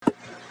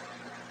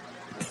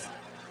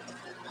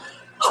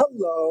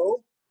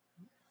Hello,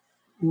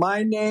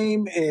 my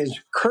name is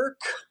Kirk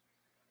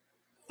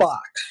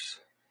Fox,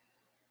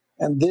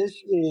 and this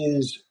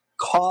is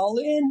Call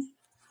In.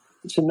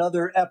 It's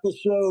another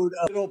episode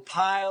of Little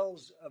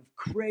Piles of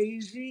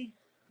Crazy,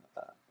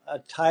 a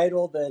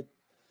title that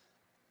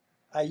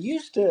I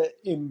used to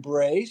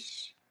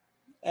embrace.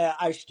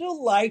 I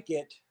still like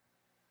it,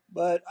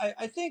 but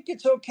I think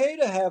it's okay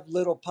to have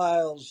little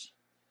piles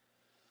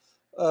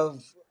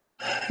of,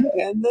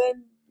 and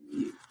then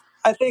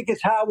I think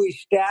it's how we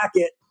stack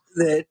it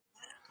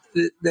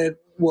that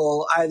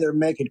will either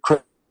make it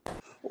crazy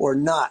or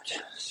not.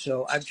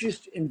 So I've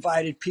just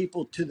invited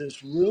people to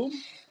this room.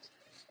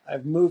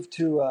 I've moved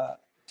to a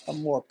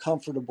more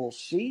comfortable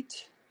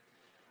seat.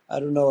 I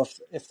don't know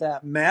if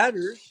that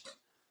matters.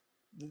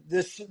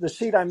 The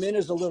seat I'm in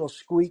is a little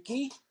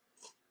squeaky.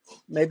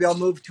 Maybe I'll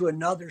move to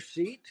another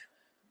seat.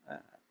 Uh,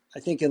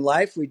 I think in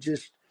life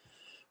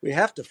we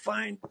have to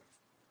find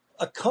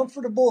a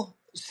comfortable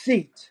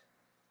seat.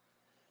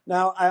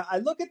 Now I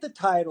look at the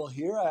title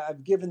here.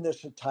 I've given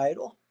this a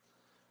title.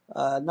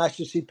 Nice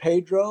to see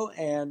Pedro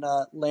and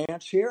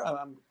Lance here.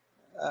 I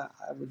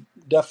would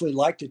definitely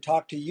like to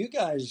talk to you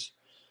guys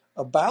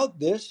about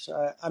this.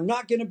 I'm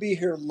not going to be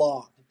here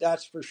long,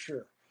 that's for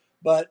sure.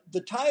 But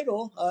the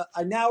title,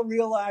 I now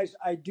realize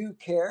I do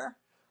care.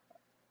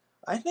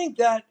 I think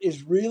that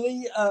is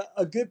really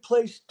a good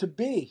place to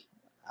be.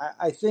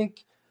 I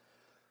think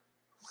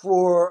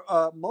for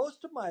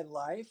most of my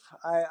life,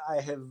 I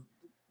have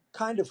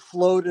kind of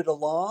floated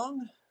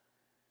along,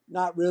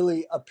 not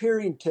really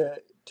appearing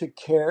to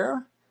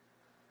care.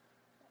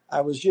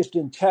 I was just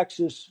in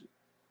Texas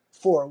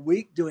for a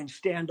week doing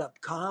stand up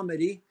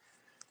comedy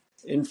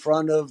in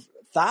front of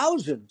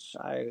thousands.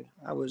 I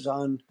was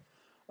on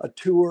a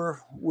tour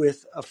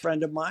with a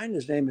friend of mine.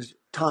 His name is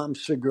Tom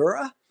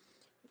Segura.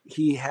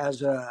 He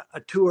has a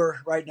tour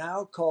right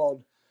now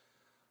called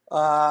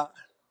uh,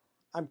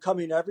 I'm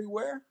Coming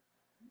Everywhere,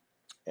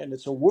 and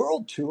it's a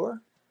world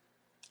tour.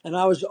 And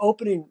I was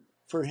opening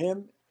for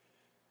him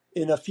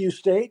in a few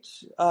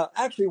states,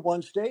 actually,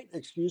 one state,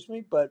 excuse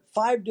me, but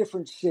five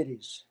different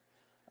cities.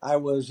 I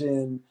was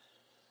in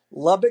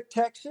Lubbock,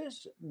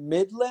 Texas,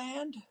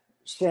 Midland,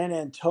 San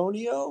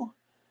Antonio,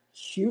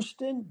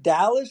 Houston,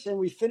 Dallas, and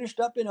we finished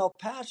up in El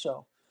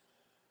Paso.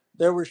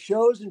 There were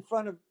shows in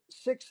front of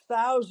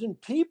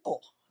 6,000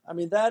 people. I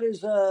mean, that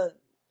is a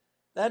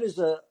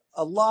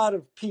lot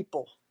of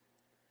people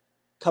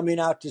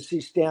coming out to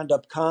see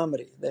stand-up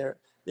comedy.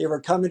 They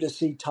were coming to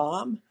see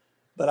Tom,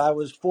 but I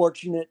was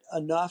fortunate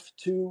enough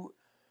to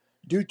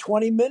do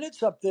 20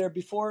 minutes up there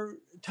before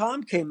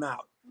Tom came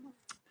out.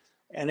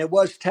 And it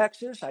was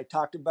Texas. I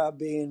talked about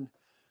being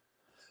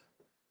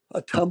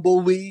a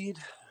tumbleweed,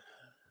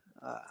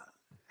 uh,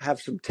 have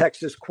some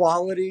Texas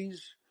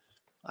qualities.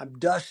 I'm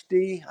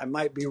dusty. I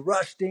might be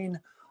rusting.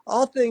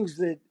 All things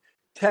that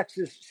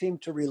Texas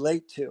seemed to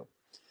relate to.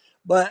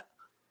 But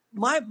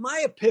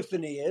my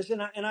epiphany is,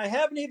 and I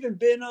haven't even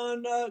been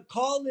on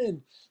call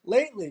in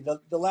lately.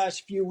 The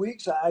last few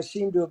weeks, I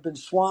seem to have been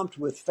swamped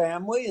with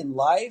family and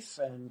life,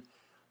 and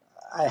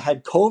I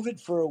had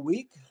COVID for a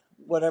week,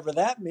 whatever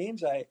that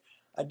means. I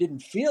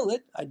didn't feel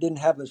it. I didn't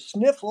have a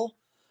sniffle,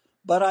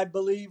 but I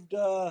believed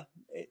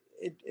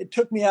it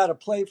took me out of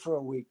play for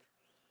a week.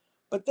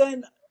 But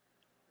then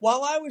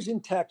while I was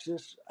in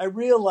Texas, I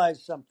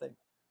realized something.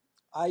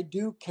 I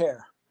do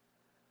care.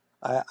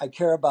 I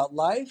care about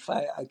life.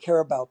 I care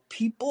about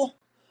people.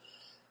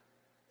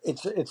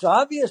 It's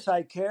obvious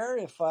I care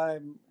if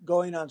I'm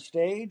going on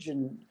stage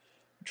and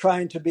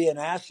trying to be an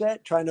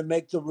asset, trying to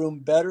make the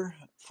room better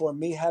for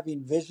me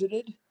having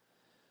visited.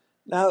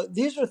 Now,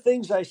 these are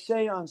things I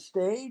say on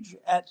stage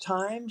at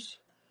times,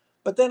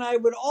 but then I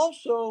would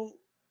also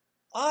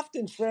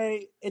often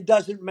say it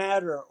doesn't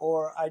matter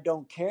or I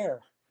don't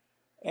care.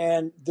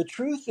 And the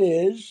truth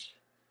is,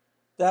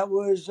 that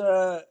was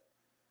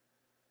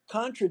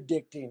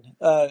contradicting.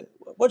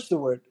 What's the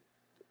word?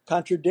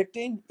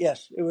 Contradicting?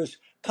 Yes, it was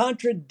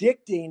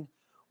contradicting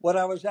what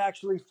I was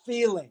actually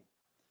feeling.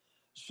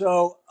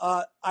 So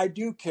I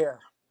do care,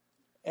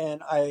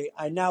 and I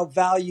now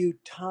value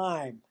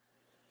time,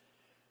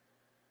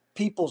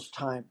 people's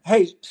time.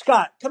 Hey,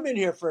 Scott, come in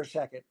here for a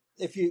second.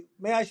 If you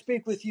may, I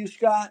speak with you,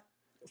 Scott,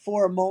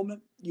 for a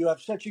moment. You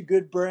have such a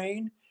good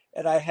brain,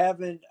 and I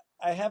haven't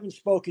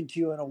spoken to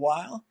you in a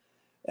while,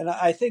 and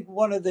I think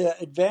one of the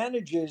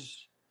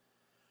advantages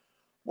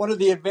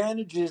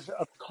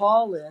of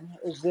call in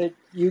is that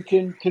you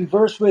can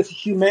converse with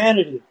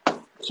humanity.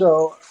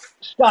 So,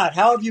 Scott,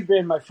 how have you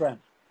been, my friend?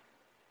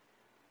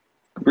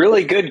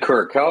 Really good,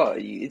 Kirk.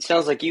 It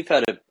sounds like you've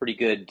had a pretty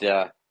good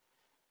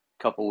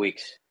couple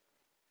weeks.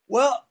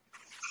 Well,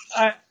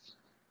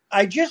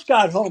 I just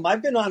got home.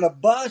 I've been on a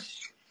bus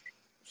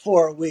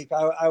for a week.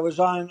 I was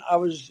on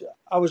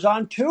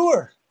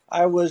tour.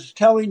 I was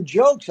telling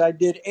jokes. I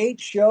did 8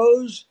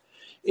 shows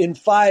in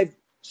 5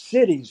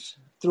 cities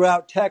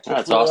throughout Texas.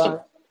 That's awesome.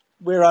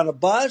 We were on a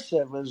bus.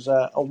 It was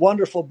a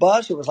wonderful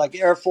bus. It was like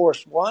Air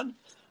Force One.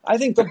 I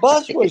think the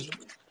bus was.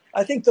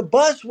 I think the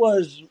bus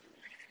was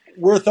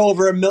worth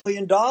over $1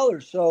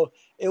 million. So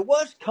it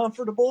was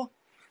comfortable.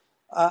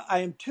 I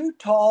am too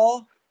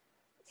tall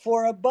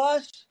for a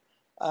bus.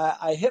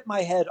 I hit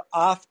my head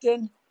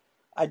often.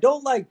 I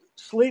don't like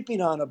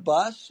sleeping on a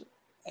bus.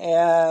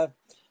 Uh,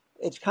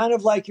 it's kind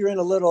of like you're in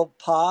a little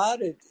pod.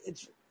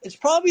 It's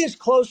probably as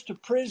close to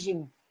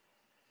prison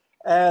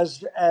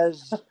as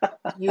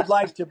you'd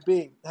like to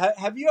be.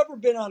 Have you ever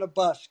been on a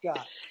bus,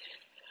 Scott?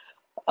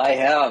 I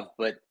have,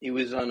 but it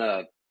was on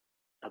a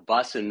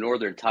bus in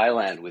northern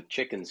Thailand with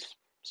chickens.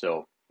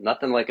 So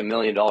nothing like $1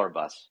 million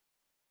bus.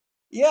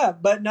 Yeah,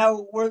 but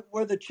now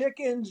were the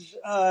chickens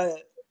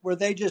were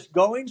they just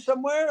going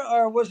somewhere,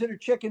 or was it a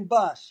chicken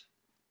bus?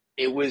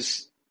 It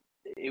was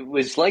it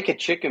was like a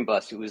chicken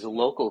bus. It was a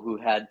local who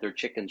had their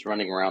chickens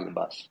running around the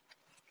bus.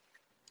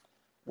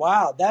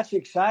 Wow, that's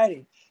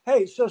exciting.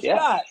 Hey, so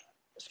Yeah.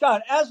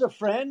 Scott, as a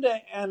friend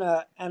and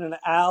an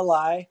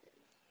ally,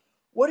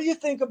 what do you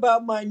think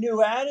about my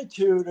new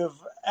attitude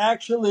of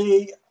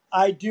actually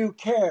I do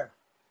care?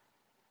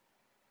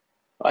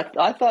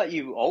 I thought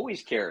you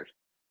always cared.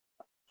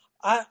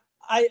 I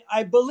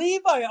I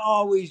believe I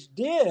always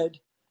did,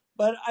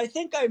 but I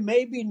think I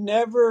maybe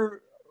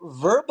never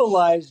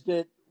verbalized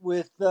it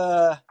with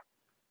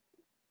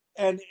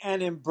and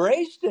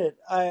embraced it.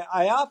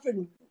 I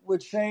often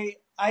would say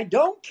I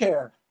don't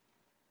care.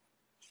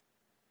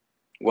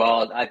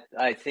 Well,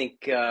 I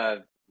think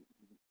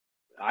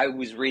I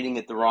was reading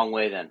it the wrong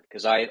way then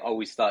because I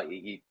always thought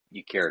you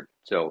cared.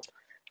 So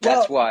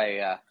that's Well, why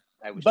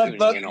I was but tuning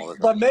but in all the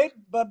time.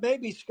 but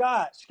maybe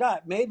Scott,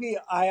 maybe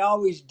I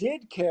always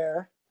did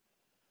care,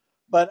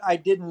 but I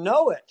didn't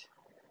know it.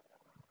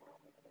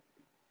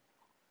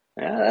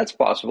 Yeah, that's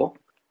possible.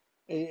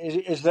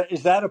 Is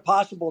that a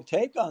possible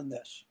take on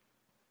this?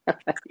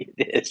 It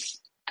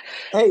is.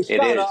 Hey, It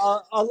Scott, is.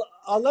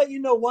 I'll let you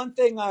know one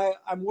thing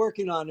I'm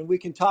working on, and we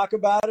can talk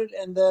about it.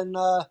 And then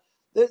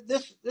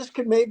this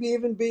could maybe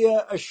even be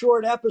a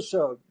short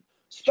episode,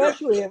 Sure.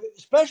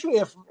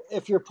 especially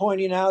if you're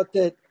pointing out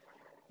that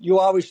you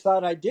always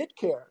thought I did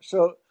care.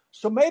 So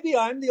maybe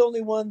I'm the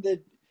only one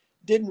that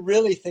didn't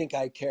really think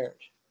I cared.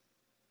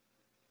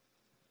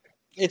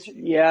 It's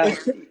Yeah.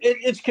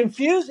 it's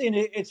confusing.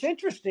 It's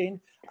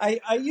interesting.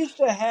 I used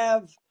to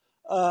have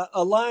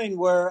a line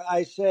where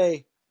I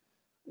say,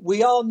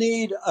 we all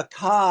need a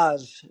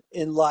cause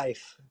in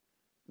life.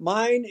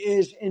 Mine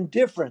is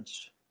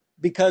indifference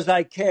because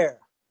I care.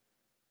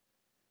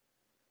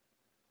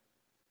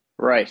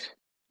 Right.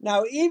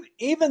 Now,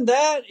 even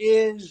that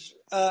is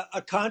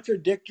a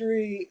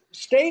contradictory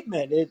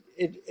statement.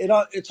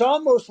 It's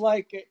almost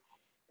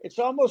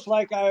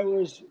like I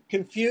was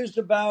confused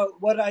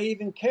about what I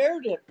even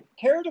cared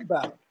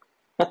about.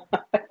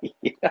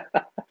 Yeah.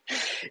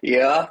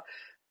 Yeah.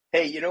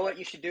 Hey, you know what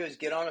you should do is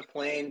get on a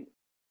plane,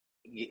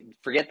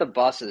 forget the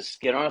buses,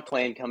 get on a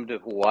plane, come to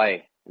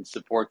Hawaii and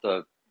support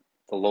the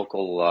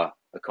local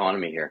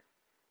economy here.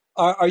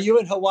 Are you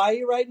in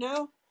Hawaii right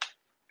now,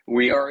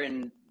 We are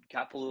in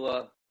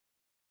Kapalua,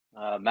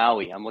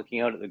 Maui. I'm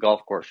looking out at the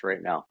golf course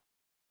right now.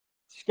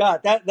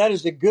 Scott? That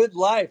is a good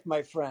life,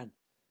 my friend.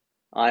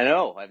 I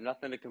know. I have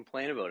nothing to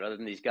complain about other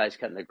than these guys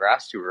cutting the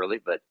grass too early,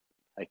 but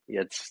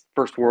it's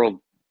first world.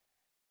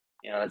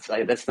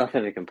 That's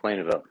nothing to complain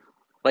about.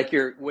 Like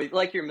your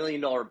 $1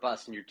 million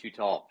bus and you're too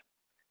tall.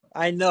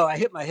 I know. I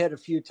hit my head a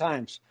few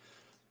times.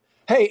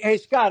 Hey,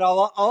 Scott,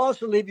 I'll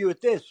also leave you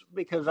with this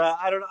because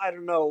I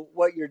don't know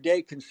what your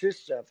day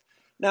consists of.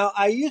 Now,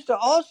 I used to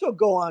also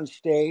go on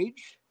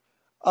stage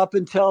up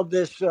until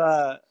this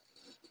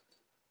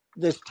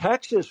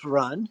Texas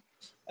run,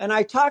 and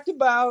I talked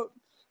about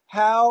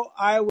how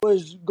I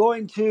was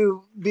going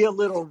to be a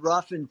little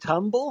rough and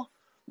tumble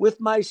with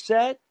my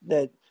set,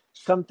 that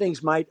some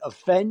things might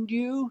offend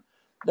you,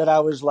 that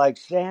I was like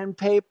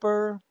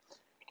sandpaper,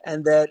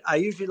 and that I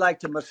usually like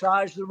to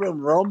massage the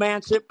room,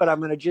 romance it, but I'm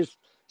going to just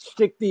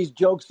stick these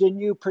jokes in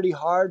you pretty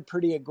hard,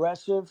 pretty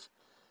aggressive.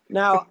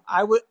 Now,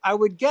 I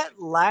would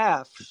get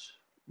laughs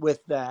with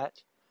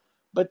that,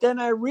 but then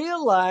I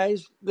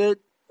realized that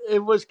it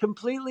was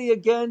completely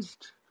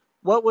against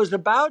what was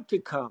about to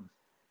come.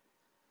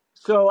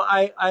 So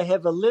I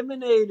have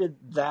eliminated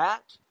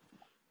that,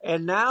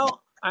 and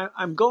now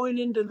I'm going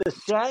into the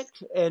set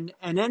and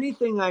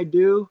anything I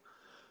do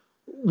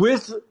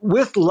with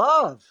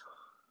love.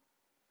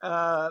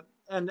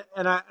 And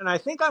I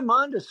think I'm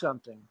onto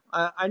something.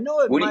 I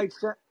know it What do you,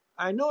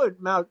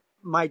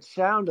 might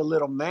sound a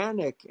little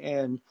manic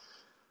and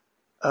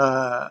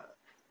uh,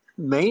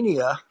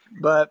 mania,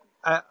 but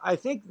I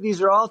think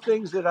these are all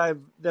things that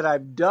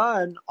I've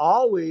done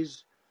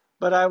always,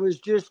 but I was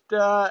just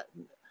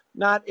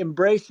not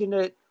embracing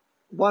it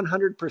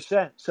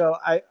 100%. So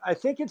I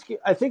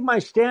think my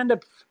stand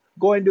up's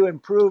going to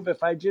improve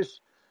if I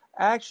just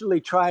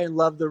actually try and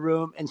love the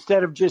room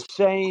instead of just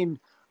saying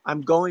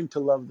I'm going to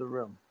love the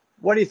room.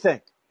 What do you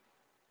think?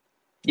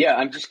 yeah,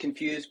 I'm just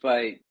confused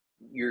by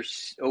your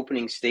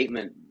opening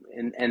statement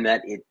and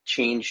that it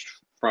changed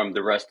from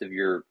the rest of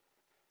your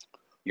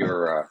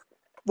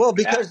Well,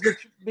 act.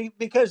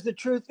 because the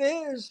truth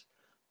is,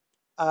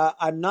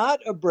 I'm not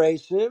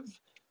abrasive.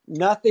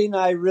 Nothing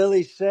I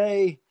really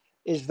say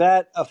is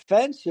that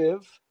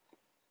offensive.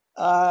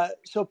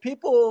 So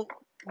people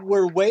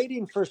were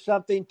waiting for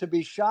something to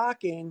be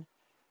shocking,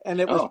 and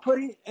it was Oh,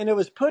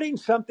 putting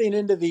something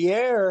into the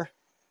air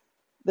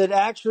that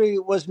actually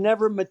was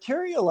never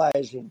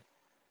materializing.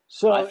 I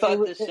So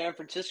thought the San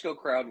Francisco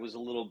crowd was a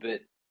little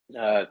bit,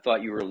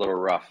 thought you were a little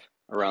rough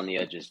around the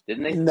edges.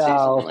 Didn't they say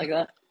something no, like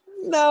that?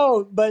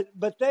 no, but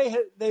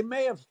they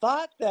may have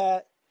thought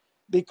that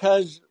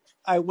because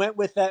I went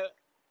with that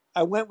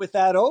I went with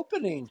that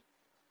opening.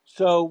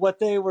 So what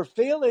they were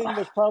feeling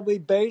was probably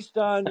based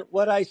on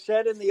what I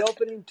said in the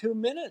opening 2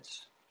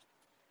 minutes.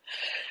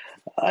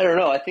 I don't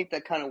know. I think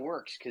that kind of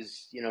works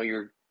because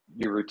your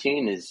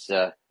routine is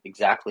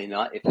exactly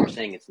not. If you're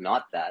saying it's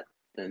not that,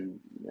 then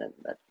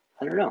that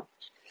I don't know.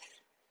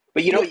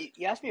 But Yeah.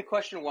 you asked me a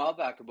question a while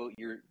back about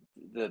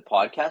the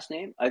podcast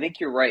name. I think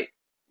you're right.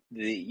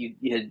 You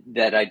had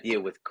that idea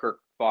with Kirk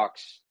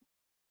Fox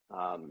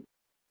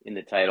in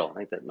the title. I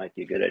think that might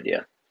be a good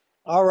idea.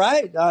 All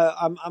right.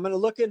 I'm going to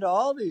look into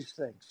all these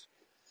things.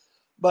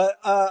 But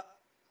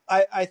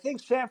I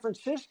think San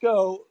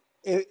Francisco,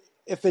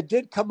 if it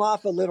did come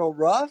off a little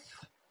rough,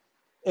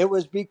 it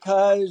was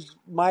because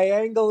my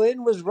angle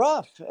in was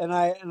rough, and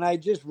I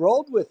just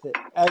rolled with it,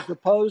 as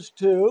opposed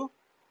to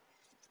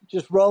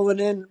just rolling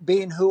in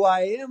being who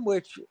I am,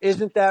 which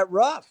isn't that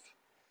rough.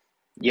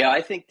 Yeah,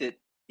 I think that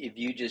if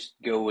you just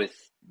go with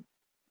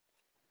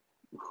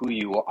who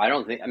you are, I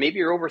don't think maybe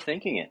you're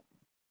overthinking it.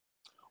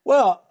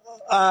 Well,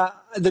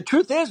 the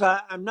truth is,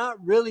 I'm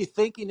not really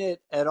thinking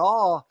it at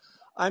all.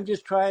 I'm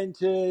just trying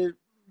to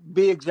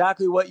be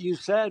exactly what you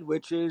said,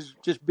 which is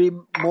just be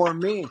more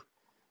me. Be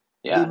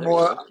Yeah, there you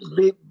more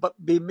go.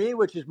 be me,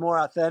 which is more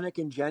authentic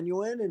and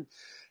genuine,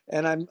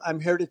 and I'm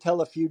here to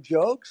tell a few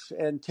jokes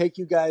and take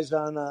you guys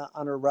on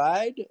a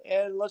ride,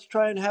 and let's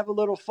try and have a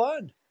little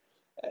fun,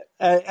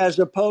 as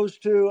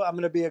opposed to I'm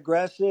going to be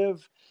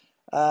aggressive.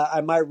 I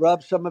might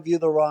rub some of you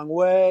the wrong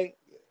way.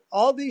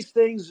 All these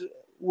things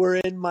were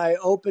in my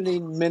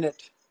opening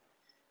minute,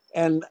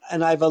 and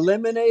I've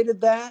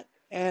eliminated that,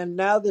 and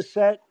now the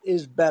set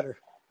is better.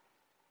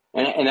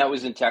 And that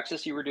was in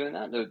Texas. You were doing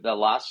that the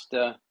last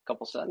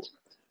couple sets.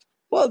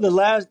 Well, the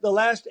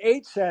last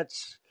 8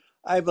 sets,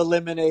 I've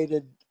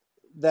eliminated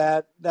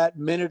that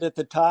minute at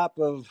the top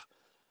of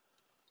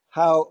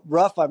how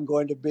rough I'm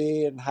going to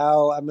be and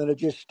how I'm going to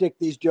just stick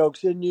these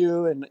jokes in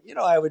you, and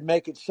I would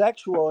make it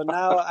sexual, and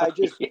now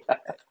Yeah.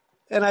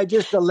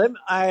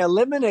 I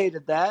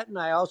eliminated that, and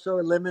I also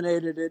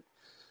eliminated it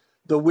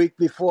the week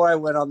before I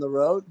went on the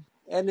road,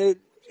 and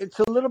it's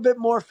a little bit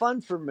more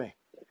fun for me.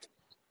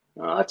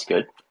 Oh, that's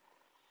good.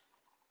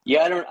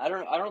 Yeah, I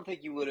don't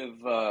think you would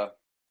have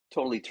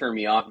totally turned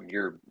me off of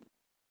your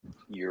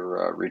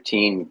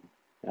routine,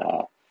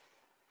 uh,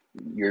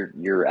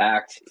 your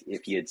act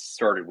if you had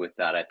started with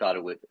that. I thought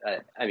it would.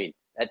 I mean,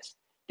 that's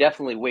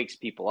definitely wakes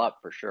people up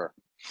for sure.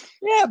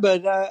 Yeah,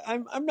 but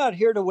I'm not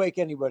here to wake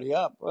anybody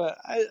up.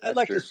 I'd That's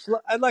like true.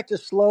 I'd like to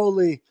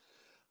slowly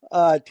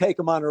take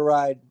them on a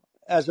ride,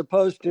 as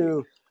opposed There you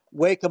to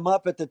wake them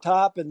up at the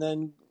top and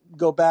then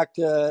go back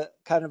to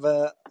kind of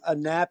a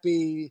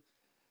nappy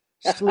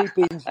go.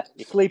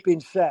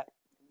 sleeping set.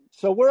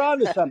 So we're on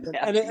to something,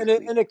 and Nappy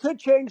sleep. it could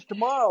change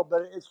tomorrow,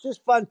 but it's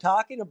just fun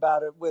talking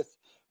about it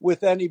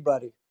with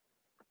anybody.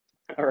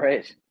 All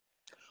right.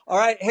 All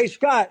right, hey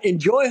Scott,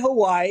 enjoy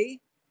Hawaii,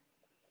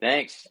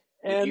 Thanks.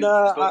 If and you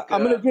book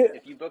I'm gonna get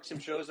if you book some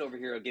shows over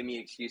here, it'll give me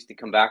an excuse to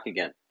come back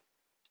again.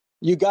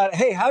 you got.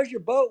 Hey, how's your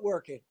boat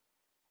working?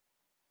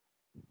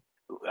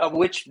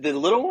 Which the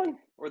little one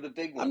or the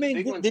big I one? The mean,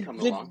 big one's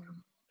coming along.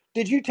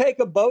 did you take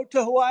a boat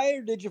to Hawaii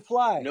or did you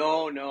fly?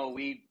 No, no,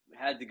 we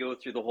had to go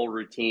through the whole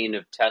routine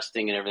of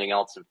testing and everything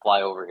else and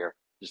fly over here,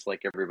 just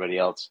like everybody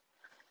else.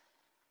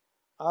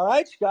 All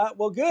right, Scott.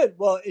 Well, good.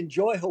 Well,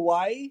 enjoy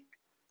Hawaii.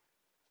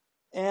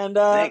 And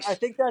I Thanks.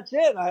 think that's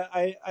it.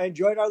 I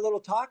enjoyed our little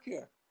talk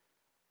here.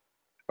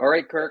 All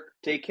right, Kirk.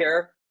 Take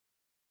care.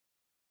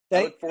 I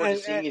Thank look forward to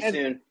seeing you and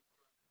soon.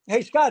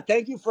 hey, Scott,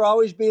 thank you for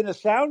always being a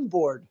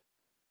soundboard.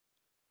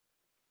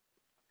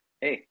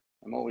 Hey,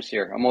 I'm always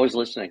here. I'm always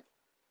listening.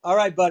 All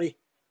right, buddy.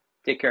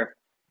 Take care.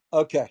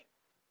 Okay.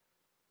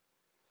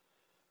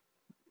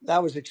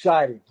 That was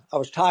exciting. I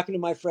was talking to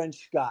my friend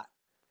Scott,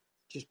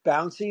 just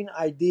bouncing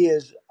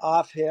ideas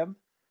off him.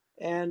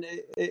 And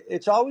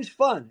it's always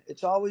fun.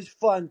 It's always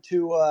fun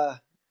to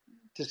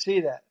see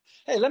that.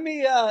 Hey, let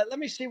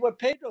me see what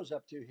Pedro's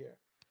up to here.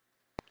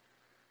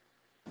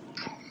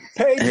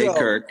 Hey Pedro,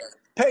 Kirk,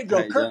 how you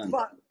doing?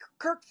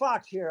 Kirk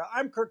Fox here.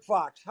 I'm Kirk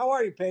Fox. How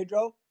are you,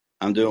 Pedro?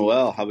 I'm doing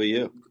well. How about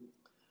you?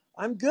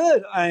 I'm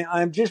good.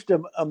 I'm just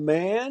a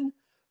man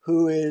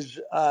who is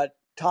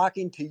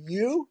talking to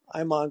you.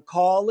 I'm on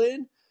call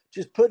in,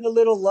 just putting a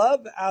little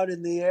love out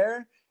in the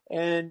air,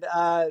 and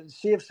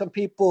see if some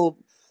people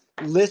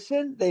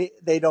listen.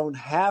 They don't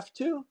have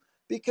to,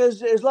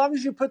 because as long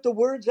as you put the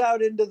words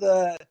out into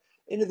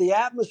the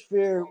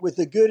atmosphere with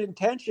a good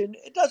intention,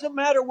 it doesn't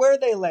matter where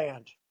they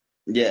land.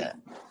 Yeah,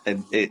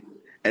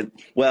 and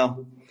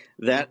well,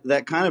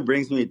 that kind of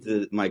brings me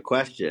to my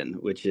question,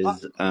 which Uh,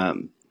 is,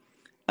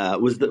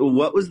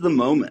 what was the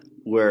moment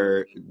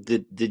where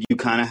did you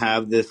kind of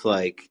have this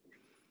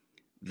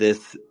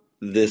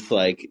this,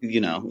 like,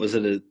 was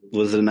it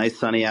a nice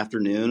sunny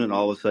afternoon and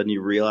all of a sudden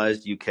you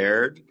realized you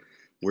cared?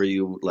 Were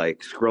you like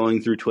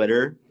scrolling through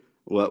Twitter?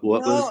 What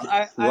No,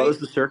 was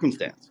the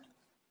circumstance?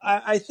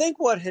 I think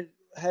what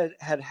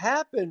had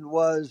happened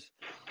was,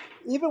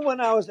 even when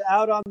I was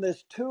out on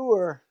this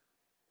tour,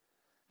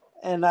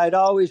 and I'd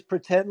always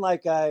pretend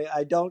like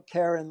I don't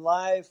care in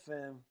life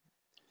and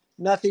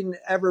nothing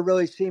ever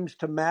really seems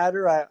to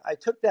matter. I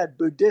took that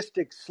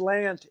Buddhistic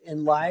slant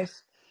in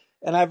life,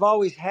 and I've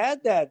always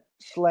had that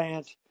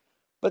slant.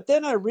 But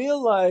then I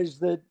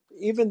realized that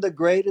even the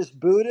greatest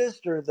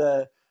Buddhists or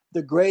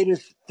the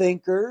greatest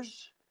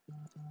thinkers,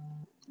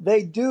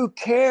 they do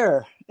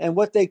care. And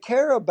what they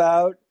care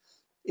about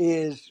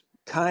is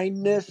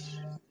kindness,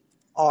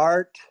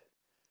 art,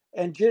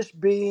 and just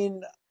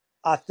being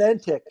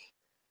authentic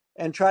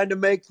and trying to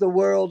make the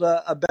world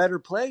a better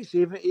place,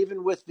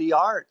 even with the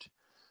art.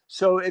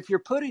 So if you're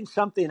putting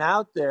something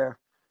out there,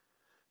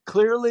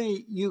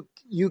 clearly you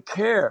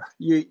care.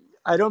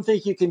 I don't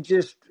think you can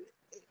just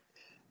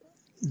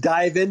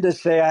dive in to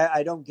say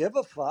I don't give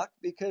a fuck,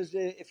 because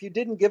if you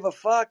didn't give a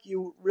fuck,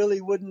 you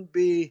really wouldn't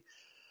be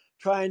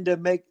trying to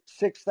make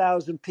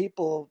 6,000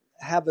 people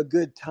have a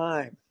good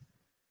time.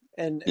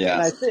 And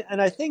Yeah.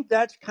 I think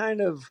that's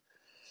kind of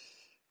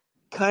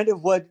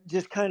what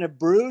just kind of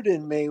brewed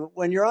in me.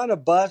 When you're on a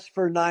bus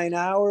for 9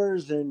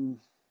 hours and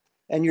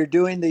you're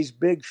doing these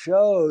big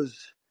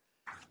shows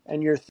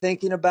and you're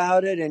thinking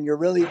about it and you're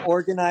really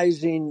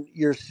organizing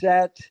your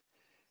set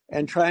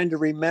and trying to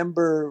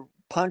remember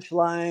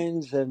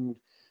punchlines and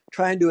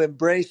trying to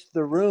embrace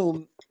the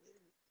room,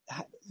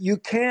 you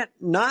can't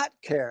not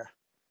care.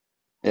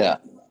 Yeah.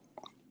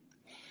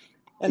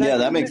 And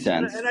That makes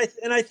sense.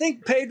 I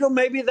think, Pedro,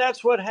 maybe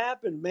that's what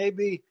happened.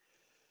 Maybe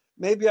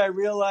I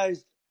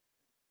realized,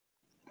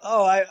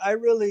 oh, I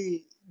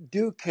really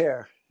do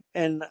care,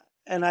 and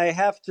I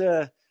have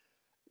to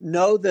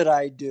know that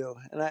I do,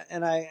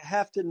 and I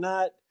have to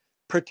not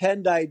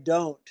pretend I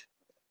don't.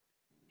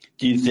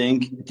 Do you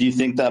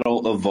think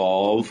that'll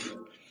evolve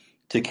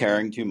to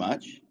caring too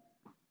much,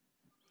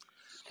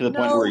 to the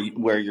point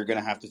No, where you're going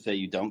to have to say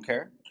you don't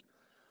care?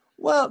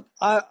 well,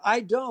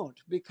 I don't,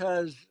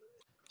 because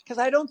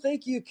I don't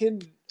think you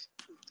can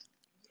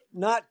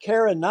not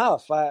care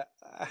enough.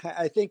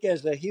 I think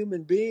as a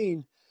human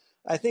being,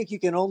 I think you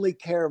can only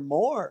care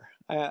more.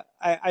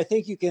 I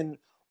think you can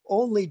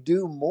only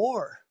do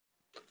more.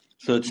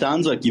 So it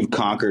sounds like you've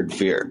conquered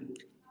fear.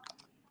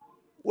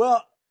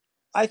 Well,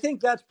 I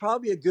think that's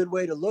probably a good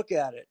way to look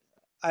at it.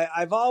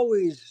 I've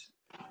always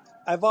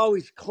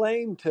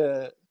claimed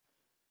to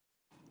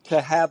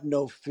have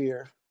no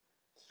fear,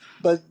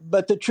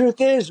 but the truth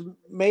is,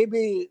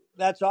 maybe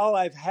that's all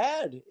I've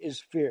had is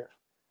fear.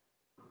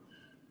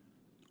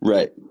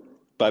 Right.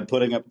 By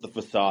putting up the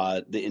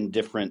facade, the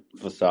indifferent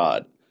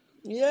facade.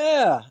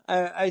 Yeah,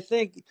 I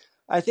think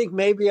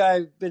maybe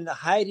I've been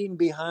hiding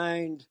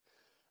behind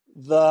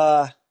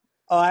the,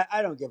 oh,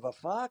 I don't give a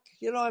fuck.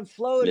 I'm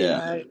floating.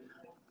 Yeah.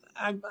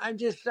 I'm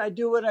just, I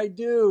do what I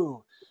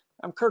do.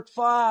 I'm Kirk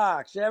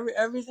Fox.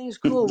 Everything's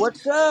cool.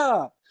 What's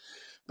up?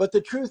 But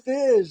the truth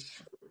is,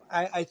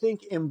 I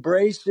think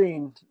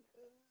embracing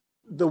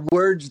the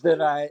words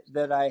that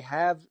I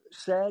have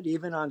said,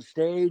 even on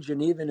stage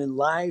and even in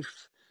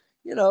life,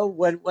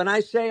 when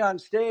I say on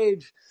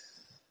stage,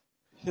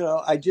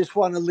 I just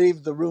want to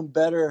leave the room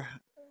better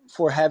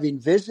for having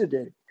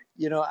visited.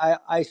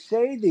 I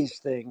say these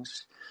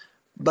things,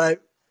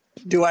 but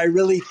do I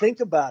really think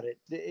about it?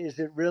 Is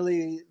it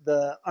really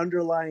the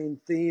underlying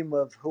theme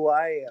of who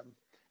I am?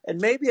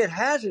 And maybe it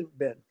hasn't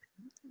been.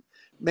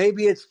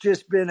 Maybe it's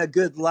just been a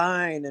good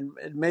line, and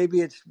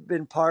maybe it's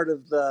been part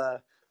of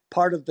the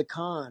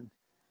con.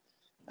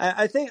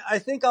 I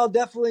think I'll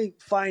definitely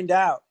find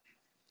out.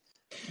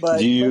 Do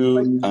But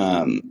you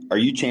are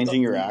you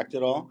changing your act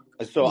at all?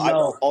 So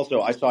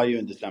no. I saw you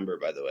in December,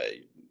 by the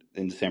way,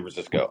 in San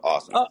Francisco.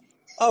 Awesome.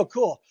 Oh,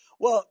 cool.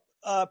 Well,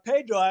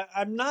 Pedro,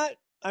 I'm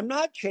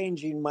not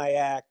changing my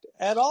act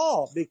at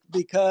all,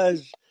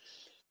 because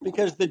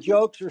the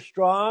jokes are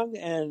strong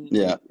and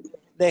Yeah.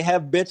 they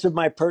have bits of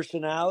my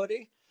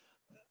personality.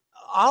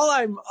 All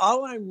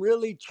I'm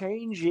really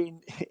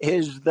changing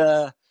is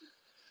the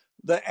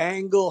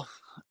angle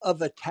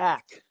of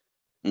attack.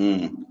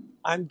 Mm.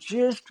 I'm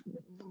just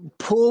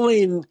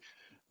pulling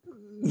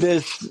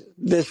this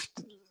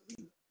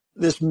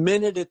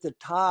minute at the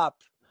top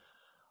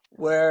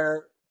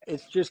where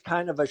it's just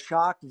kind of a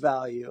shock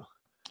value,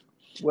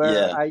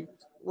 Yeah.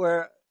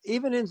 where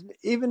even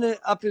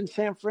up in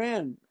San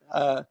Fran,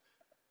 I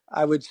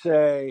would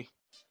say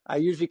I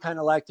usually kind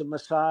of like to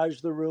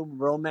massage the room,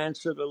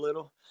 romance it a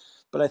little.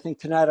 But I think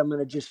tonight I'm going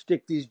to just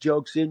stick these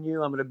jokes in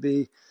you. I'm going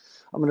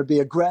to be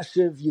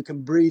aggressive. You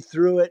can breathe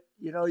through it.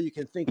 You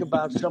can think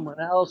about someone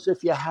else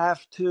if you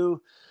have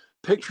to.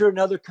 Picture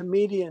another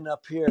comedian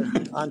up here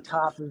on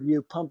top of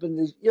you, pumping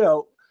these.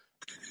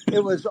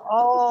 It was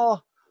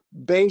all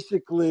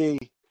basically,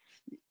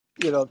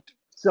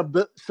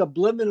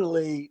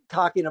 subliminally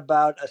talking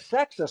about a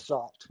sex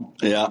assault.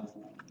 Yeah.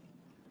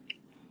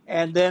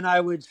 And then I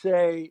would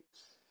say,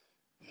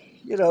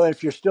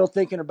 if you're still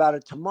thinking about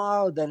it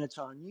tomorrow, then it's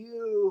on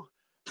you.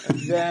 And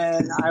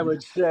then I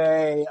would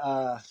say,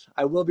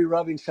 I will be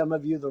rubbing some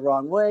of you the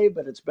wrong way,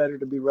 but it's better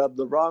to be rubbed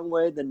the wrong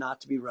way than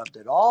not to be rubbed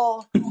at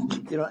all.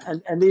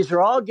 And these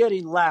are all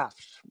getting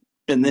laughs.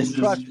 And this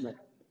Trust me.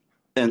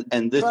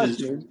 And this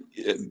Trust is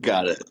me.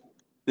 got it.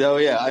 Oh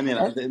yeah, I mean,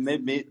 And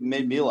it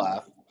made me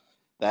laugh.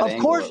 That of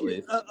angle course, at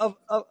least.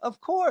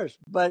 of course.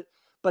 But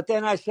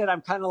then I said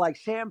I'm kind of like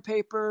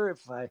sandpaper.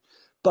 If I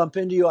bump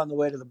into you on the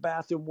way to the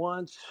bathroom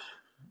once,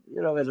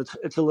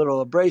 it's a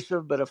little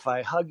abrasive. But if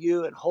I hug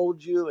you and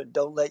hold you and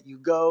don't let you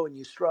go, and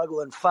you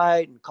struggle and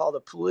fight and call the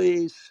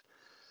police,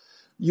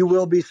 you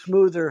will be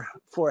smoother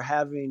for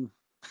having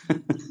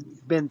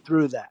been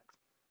through that.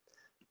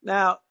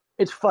 Now,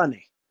 it's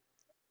funny,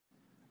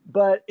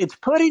 but it's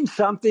putting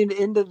something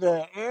into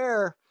the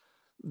air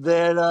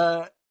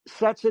that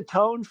sets a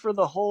tone for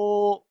the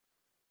whole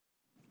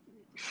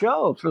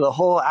show, for the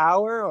whole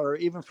hour, or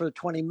even for the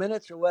 20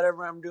 minutes or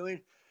whatever I'm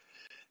doing.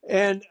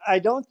 And I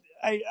don't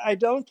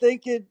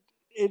think it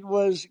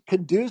was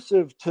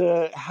conducive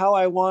to how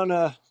I want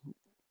to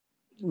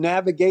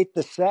navigate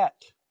the set.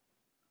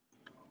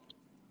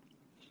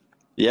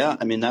 Yeah,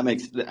 I mean that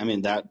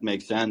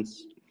makes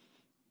sense.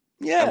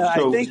 Yeah, I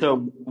think.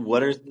 So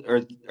what are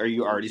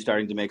you already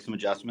starting to make some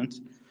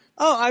adjustments?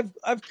 Oh,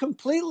 I've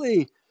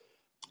completely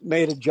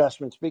made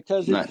adjustments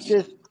because Nice.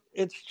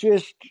 it's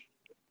just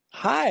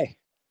hi.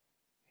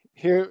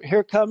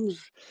 Here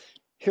comes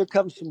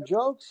some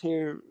jokes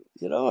here,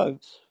 a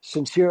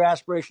sincere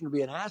aspiration to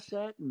be an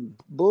asset, and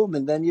boom,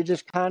 and then you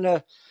just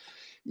start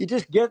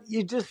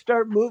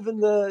moving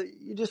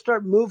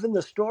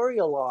the story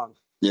along.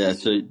 Yeah.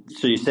 So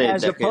you say a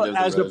decade of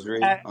the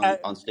rosary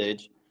on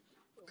stage.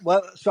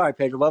 Well, sorry,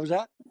 Pedro, what was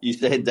that? You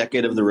say a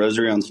decade of the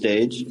rosary on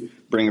stage.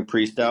 Bring a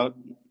priest out.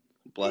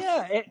 Bless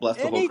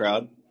the whole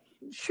crowd.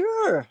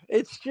 Sure,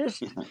 it's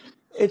just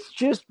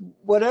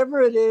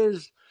whatever it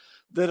is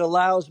that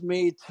allows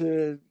me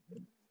to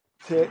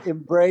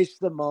embrace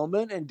the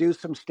moment and do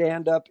some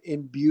stand up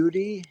in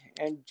beauty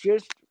and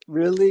just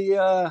really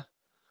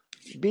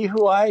be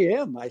who I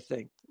am, I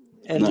think.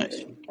 And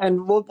nice.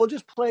 And we'll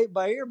just play it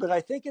by ear, but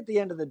I think at the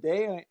end of the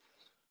day,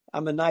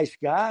 I'm a nice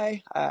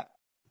guy. I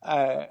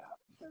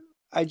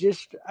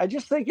just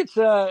think it's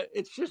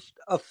just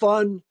a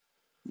fun.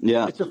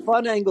 Yeah. It's a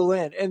fun angle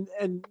in.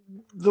 And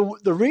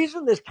the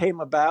reason this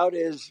came about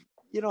is,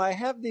 I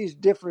have these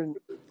different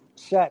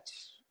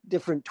sets,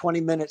 different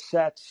 20-minute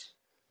sets.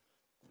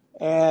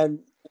 And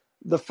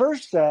the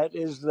first set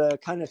is the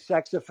kind of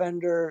sex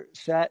offender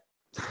set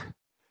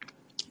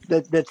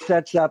that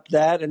sets up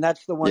that, and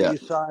that's the one you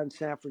saw in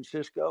San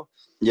Francisco.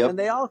 Yep. And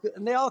they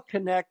all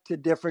connect to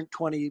different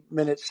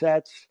 20-minute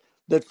sets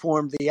that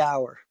form the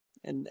hour.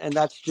 And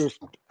that's just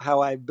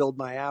how I build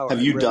my hour.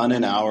 Have you done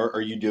an hour?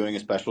 Are you doing a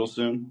special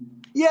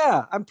soon?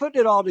 Yeah, I'm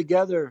putting it all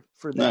together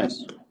for them.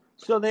 Nice.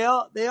 So they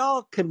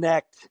all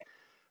connect.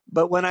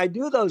 But when I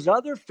do those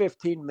other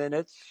 15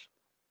 minutes,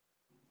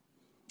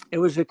 it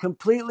was a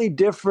completely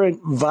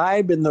different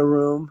vibe in the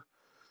room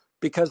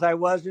because I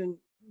wasn't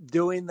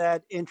doing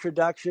that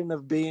introduction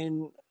of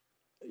being,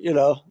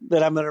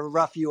 that I'm going to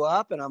rough you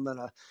up and I'm going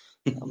to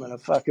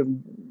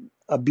fucking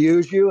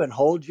abuse you and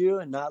hold you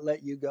and not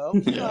let you go.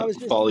 Yeah, I was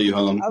just follow you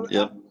home.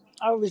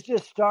 I was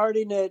just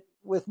starting it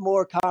with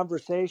more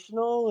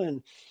conversational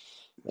and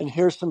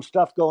here's some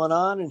stuff going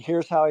on and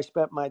here's how I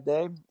spent my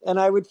day. And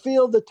I would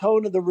feel the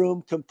tone of the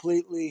room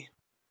completely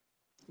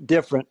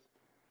different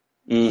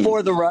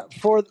for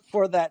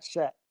that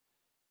set.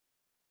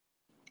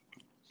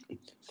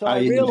 So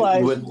I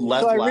realized with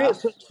less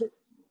laughs?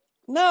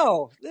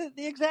 No,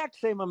 the exact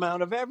same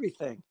amount of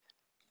everything.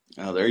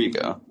 Oh, there you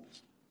go.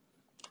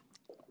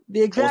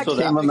 The exact same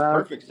amount. That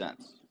makes perfect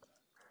sense.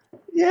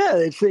 Yeah,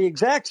 it's the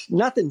exact.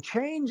 Nothing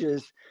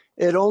changes.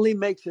 It only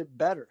makes it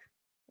better.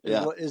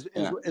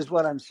 Is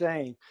what I'm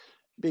saying.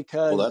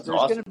 Because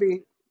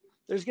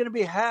there's going to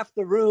be half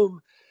the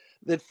room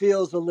that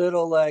feels a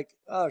little like,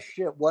 oh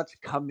shit, what's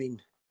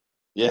coming?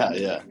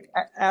 Yeah.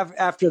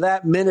 After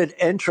that minute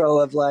intro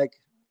of like,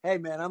 hey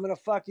man, I'm going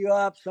to fuck you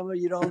up. Some of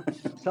you don't.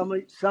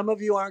 some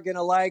of you aren't going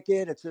to like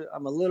it.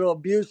 I'm a little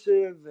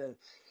abusive,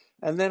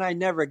 and then I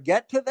never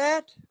get to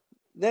that.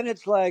 Then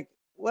it's like,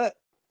 what?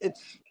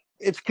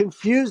 It's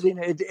confusing.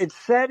 It's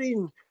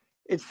setting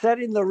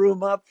the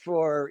room up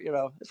for,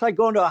 it's like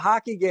going to a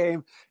hockey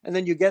game and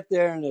then you get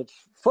there and it's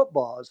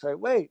football. It's like,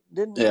 wait,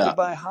 didn't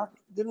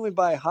we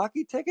buy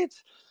hockey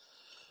tickets?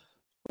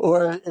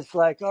 Or it's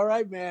like, all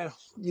right, man,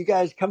 you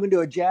guys come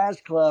into a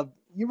jazz club.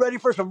 You ready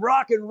for some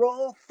rock and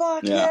roll?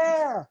 Fuck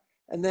yeah.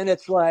 And then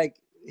it's like,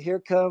 here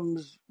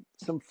comes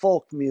some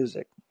folk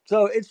music.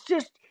 So it's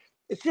just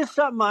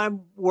something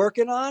I'm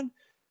working on.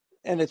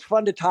 And it's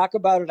fun to talk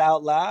about it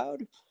out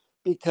loud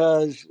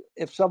because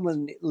if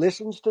someone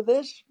listens to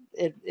this,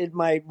 it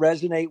might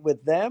resonate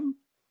with them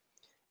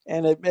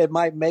and it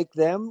might make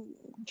them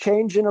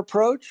change an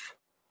approach.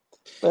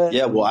 But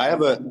yeah, well, I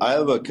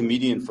have a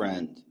comedian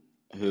friend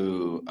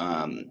who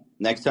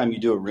next time you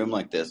do a room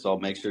like this, I'll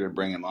make sure to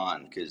bring him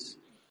on because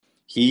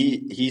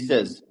he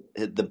says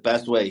the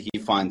best way he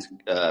finds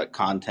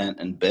content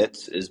and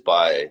bits is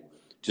by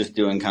just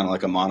doing kind of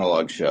like a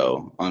monologue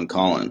show on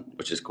Colin,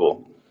 which is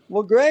cool.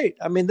 Well, great.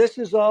 I mean, this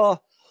is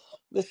all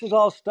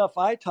stuff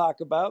I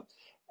talk about.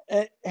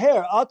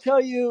 Here, I'll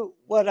tell you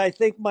what I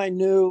think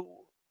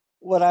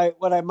what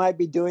I might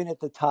be doing at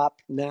the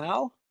top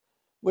now,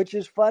 which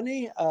is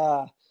funny.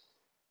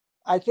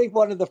 I think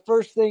one of the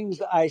first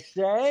things I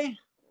say,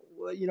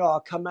 well, I'll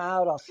come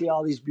out, I'll see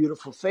all these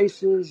beautiful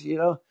faces.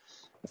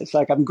 It's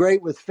like I'm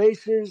great with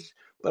faces,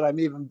 but I'm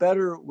even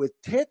better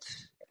with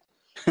tits.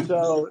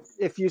 So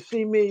if you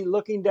see me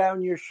looking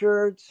down your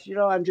shirts,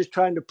 I'm just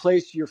trying to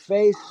place your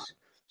face.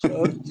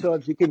 So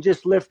if you can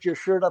just lift your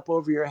shirt up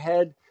over your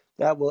head,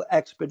 that will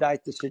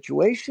expedite the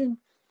situation.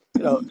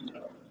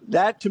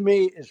 That to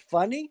me is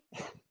funny.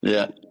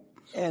 Yeah.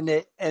 And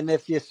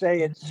if you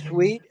say it's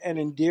sweet and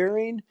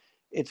endearing,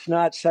 it's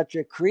not such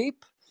a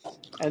creep.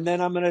 And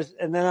then I'm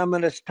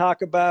gonna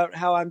talk about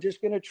how I'm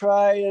just gonna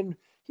try and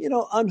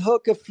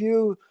unhook a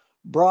few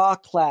bra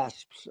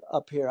clasps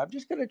up here. I'm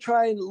just gonna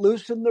try and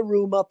loosen the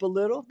room up a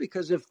little,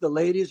 because if the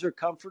ladies are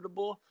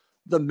comfortable,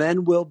 the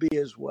men will be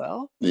as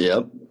well.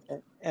 Yep.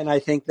 And I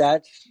think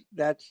that's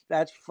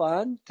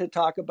fun to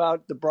talk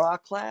about the bra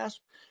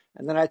clasp.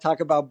 And then I talk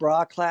about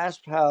bra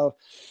clasp, how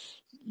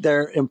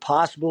they're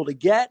impossible to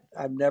get.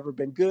 I've never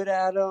been good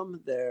at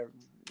them.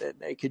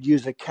 They could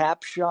use a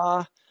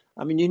capshaw.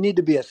 I mean, you need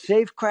to be a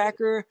safe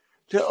cracker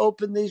to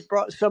open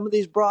some of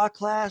these bra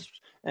clasps.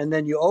 And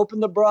then you open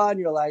the bra and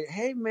you're like,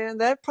 hey man,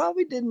 that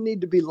probably didn't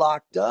need to be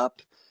locked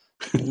up,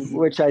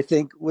 which I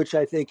think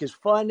is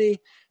funny.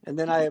 And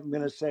then I am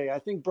going to say, I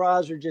think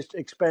bras are just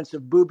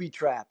expensive booby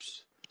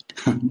traps.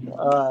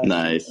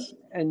 Nice.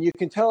 And you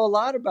can tell a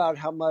lot about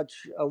how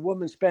much a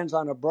woman spends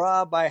on a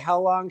bra by how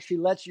long she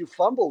lets you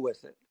fumble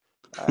with it.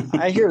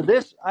 I hear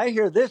this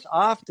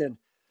often.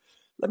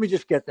 Let me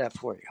just get that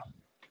for you.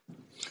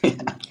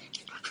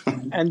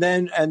 And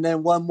then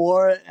one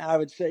more, I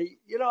would say,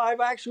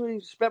 I've actually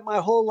spent my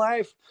whole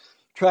life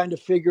trying to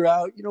figure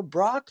out,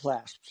 bra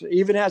clasps.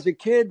 Even as a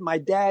kid, my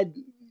dad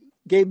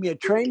gave me a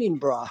training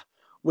bra,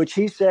 which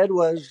he said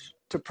was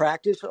to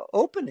practice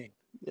opening.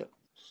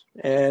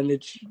 And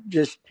it's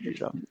just,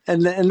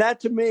 and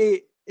that to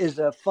me is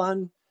a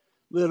fun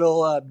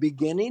little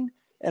beginning.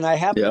 And I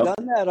haven't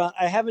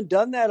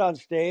done that on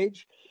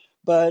stage,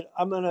 but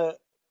I'm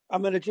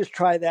gonna just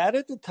try that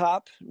at the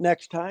top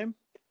next time.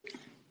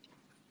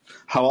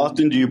 How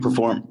often do you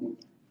perform?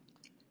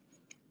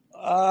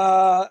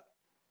 A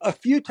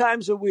few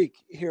times a week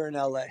here in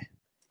LA.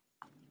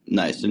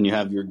 Nice. And you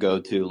have your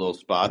go-to little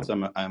spots,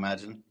 I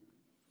imagine?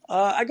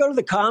 I go to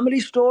the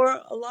Comedy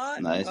Store a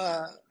lot. Nice.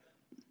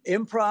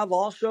 Improv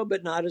also,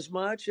 but not as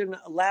much, and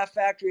Laugh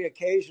Factory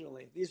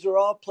occasionally. These are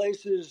all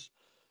places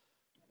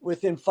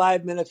within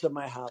 5 minutes of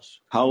my house.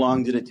 How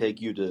long did it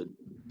take you to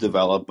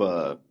develop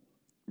a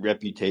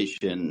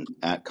reputation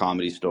at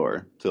Comedy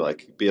Store to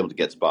be able to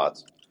get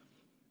spots?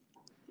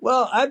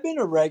 Well, I've been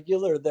a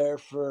regular there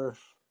for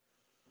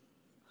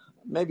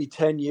maybe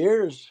 10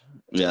 years.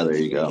 Yeah, there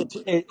you go.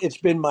 It's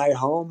been my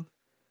home.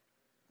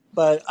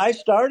 But I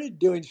started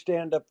doing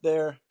stand-up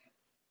there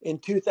in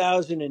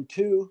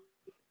 2002.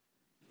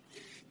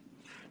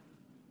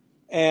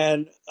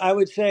 And I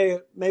would say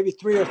maybe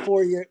 3 or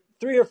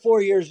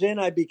 4 years in,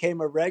 I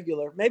became a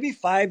regular, maybe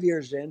 5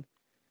 years in.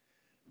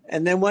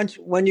 And then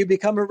when you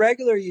become a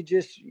regular, you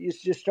just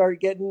start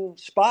getting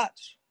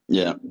spots.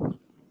 Yeah.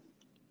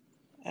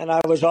 And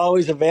I was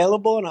always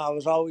available, and I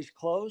was always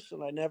close,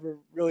 and I never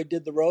really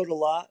did the road a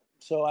lot.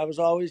 So I was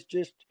always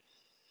just.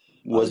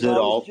 Was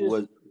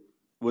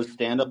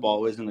stand-up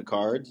always in the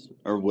cards,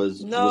 or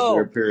was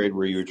there a period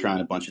where you were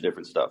trying a bunch of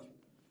different stuff?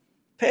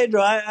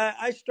 Pedro,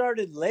 I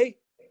started late.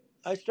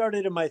 I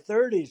started in my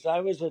 30s.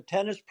 I was a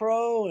tennis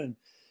pro and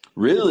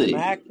really did some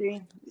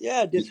acting.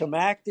 Yeah, did some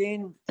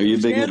acting. Are you a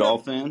big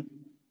Nadal fan?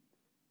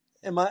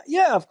 Am I?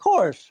 Yeah, of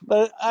course.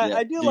 But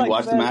I do. Did you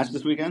watch the match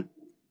this weekend?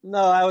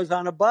 No, I was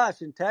on a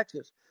bus in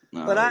Texas.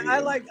 Oh, but I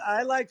like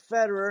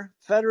Federer.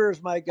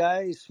 Federer's my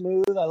guy. He's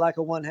smooth. I like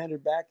a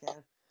one-handed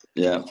backhand.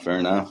 Yeah, fair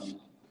enough.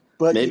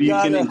 But maybe you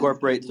can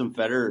incorporate some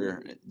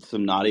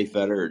naughty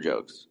Federer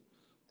jokes.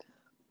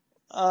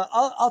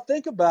 I'll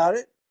think about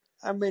it.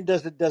 I mean,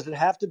 does it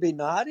have to be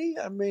naughty?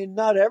 I mean,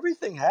 not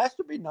everything has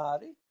to be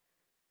naughty.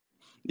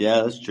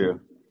 Yeah, that's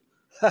true.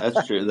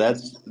 That's true. I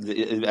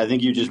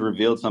think you just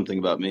revealed something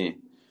about me.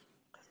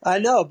 I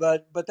know,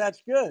 but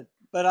that's good.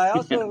 But I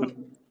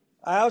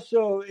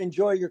also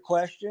enjoy your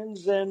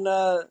questions, and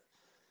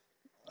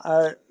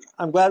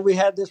I'm glad we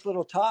had this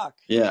little talk.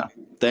 Yeah,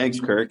 thanks,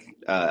 Kirk.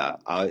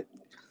 I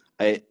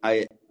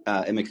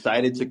am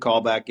excited to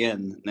call back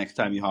in next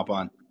time you hop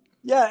on.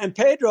 Yeah, and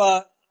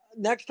Pedro,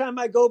 next time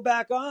I go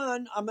back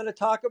on, I'm going to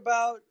talk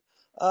about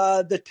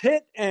the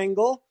tit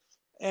angle,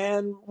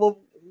 and we'll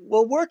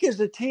work as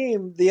a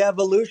team the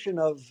evolution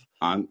of.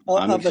 I'm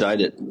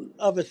excited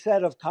of a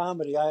set of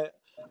comedy.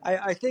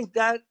 I think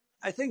that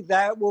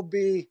will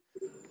be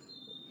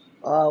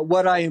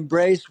what I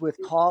embrace with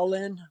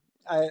Colin.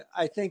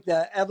 I think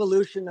the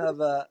evolution of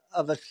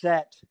a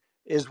set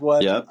is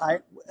what Yep.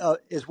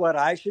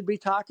 I should be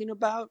talking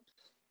about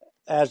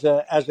as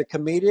a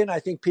comedian. I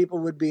think people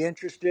would be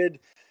interested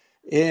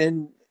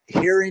in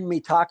hearing me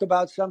talk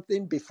about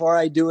something before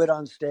I do it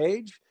on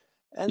stage,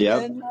 and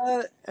Yep.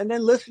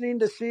 then listening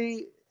to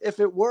see if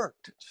it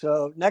worked.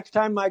 So next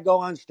time I go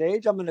on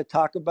stage, I'm going to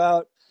talk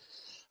about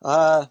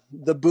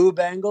the boob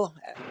angle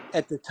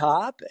at the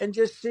top and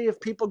just see if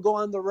people go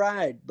on the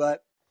ride.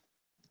 But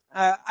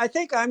I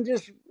think I'm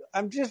just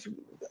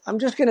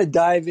going to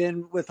dive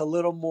in with a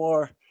little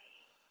more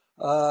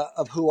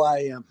of who I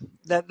am.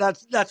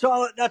 That's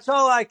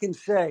all I can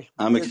say.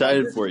 I'm Is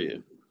excited for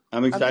you.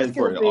 I'm I'm just excited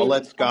going for to you. I'll be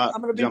let Scott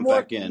I'm going to be jump more.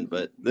 back in,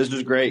 but this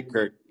was great,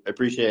 Kirk. I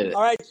appreciate it.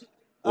 All right,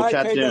 We'll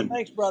chat Pedro. soon.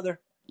 Thanks, brother.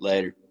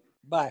 Later.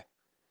 Bye.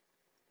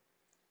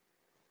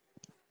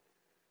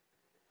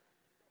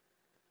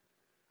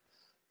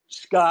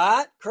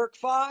 Scott, Kirk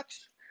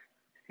Fox.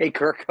 Hey,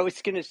 Kirk, I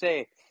was going to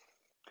say,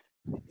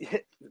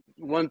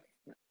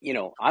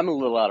 I'm a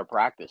little out of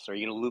practice. Are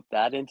you going to loop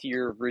that into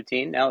your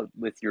routine now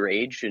with your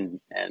age and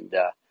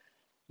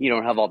you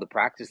don't have all the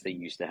practice that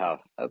you used to have?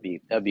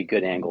 That'd be a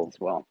good angle as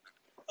well.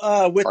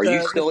 With Are you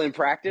the still in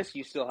practice?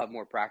 You still have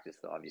more practice,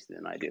 though, obviously,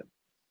 than I do.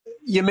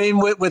 you mean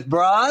with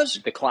bras?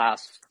 The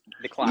class,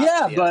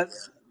 Yeah, yeah.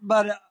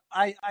 but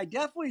I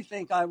definitely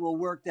think I will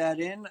work that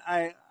in.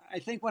 I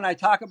think when I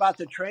talk about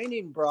the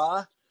training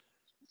bra,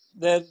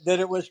 that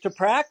it was to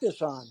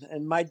practice on,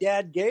 and my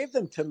dad gave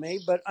them to me,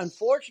 but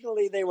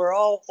unfortunately they were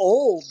all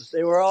old.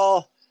 They were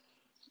all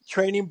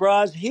training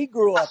bras he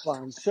grew up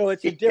on, so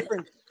it's a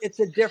different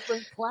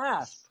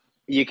clasp.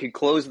 You could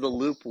close the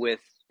loop with,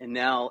 and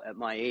now at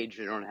my age,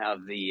 I don't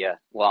have the,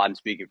 I'm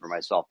speaking for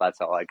myself. That's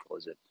how I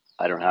close it.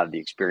 I don't have the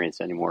experience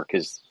anymore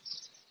because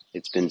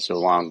it's been so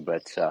long.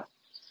 But the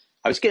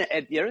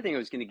other thing I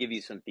was going to give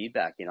you some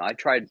feedback. I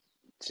tried,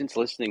 since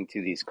listening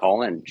to these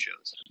call-in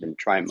shows, I've been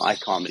trying my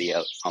comedy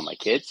out on my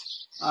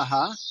kids.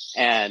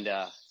 And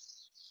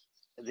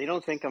they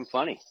don't think I'm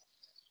funny.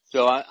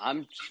 So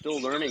I'm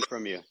still learning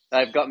from you.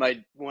 I've got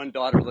my one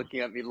daughter looking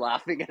at me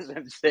laughing as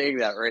I'm saying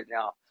that right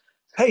now.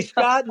 Hey,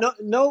 Scott,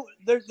 no,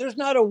 there's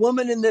not a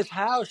woman in this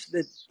house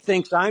that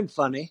thinks I'm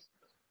funny.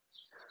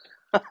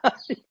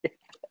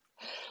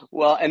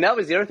 Well, and that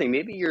was the other thing.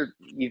 Maybe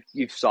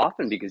you've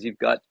softened because you've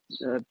got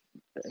a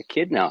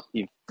kid now.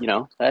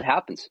 That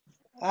happens.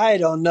 I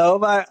don't know,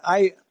 but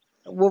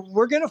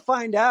we're gonna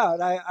find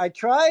out. I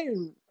try,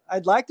 and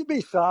I'd like to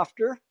be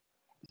softer.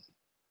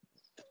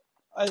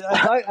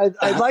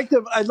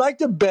 I'd like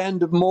to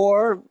bend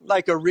more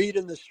like a reed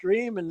in the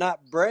stream and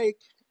not break.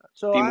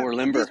 So Be more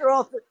limber.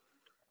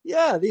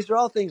 These are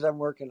all things I'm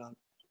working on.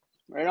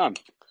 Right on.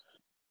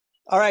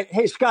 All right,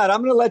 hey Scott, I'm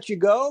going to let you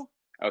go.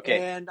 Okay.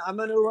 And I'm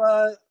going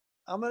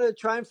to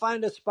try and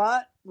find a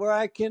spot where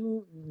I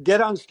can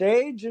get on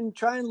stage and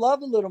try and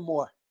love a little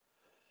more.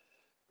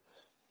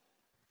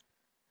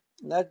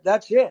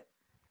 That's it.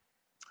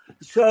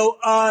 So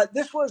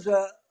this was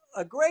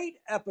a great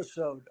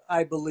episode,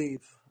 I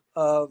believe,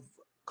 of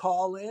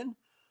Call In,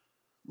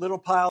 Little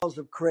Piles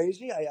of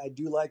Crazy. I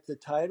do like the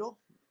title.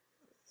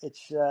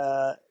 It's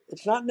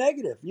not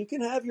negative. You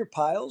can have your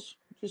piles.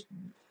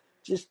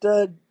 Just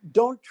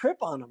don't trip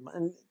on them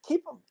and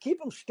keep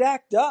them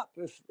stacked up.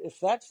 If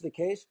that's the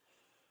case,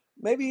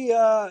 maybe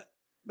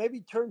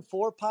turn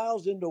 4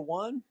 piles into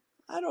one.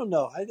 I don't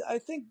know. I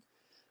think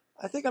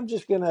I'm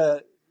just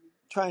gonna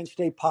try and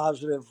stay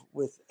positive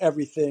with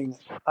everything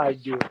I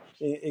do,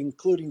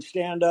 including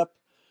stand up,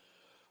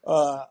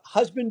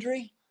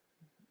 husbandry,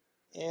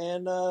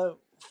 and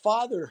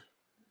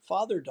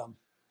fatherdom.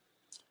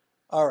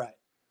 All right.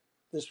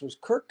 This was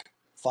Kirk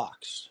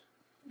Fox,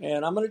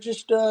 and I'm gonna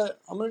just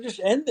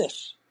end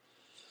this,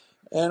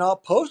 and I'll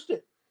post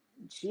it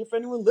and see if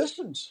anyone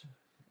listens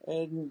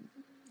and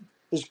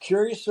is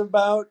curious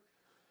about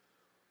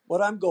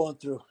what I'm going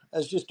through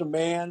as just a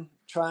man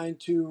trying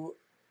to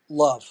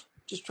love,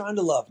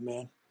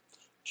 man,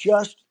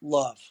 just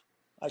love.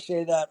 I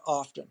say that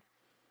often.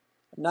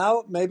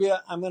 Now maybe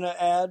I'm going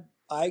to add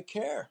I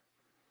care.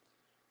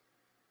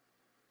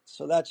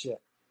 So that's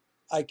it.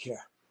 I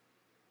care.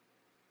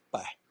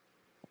 Bye.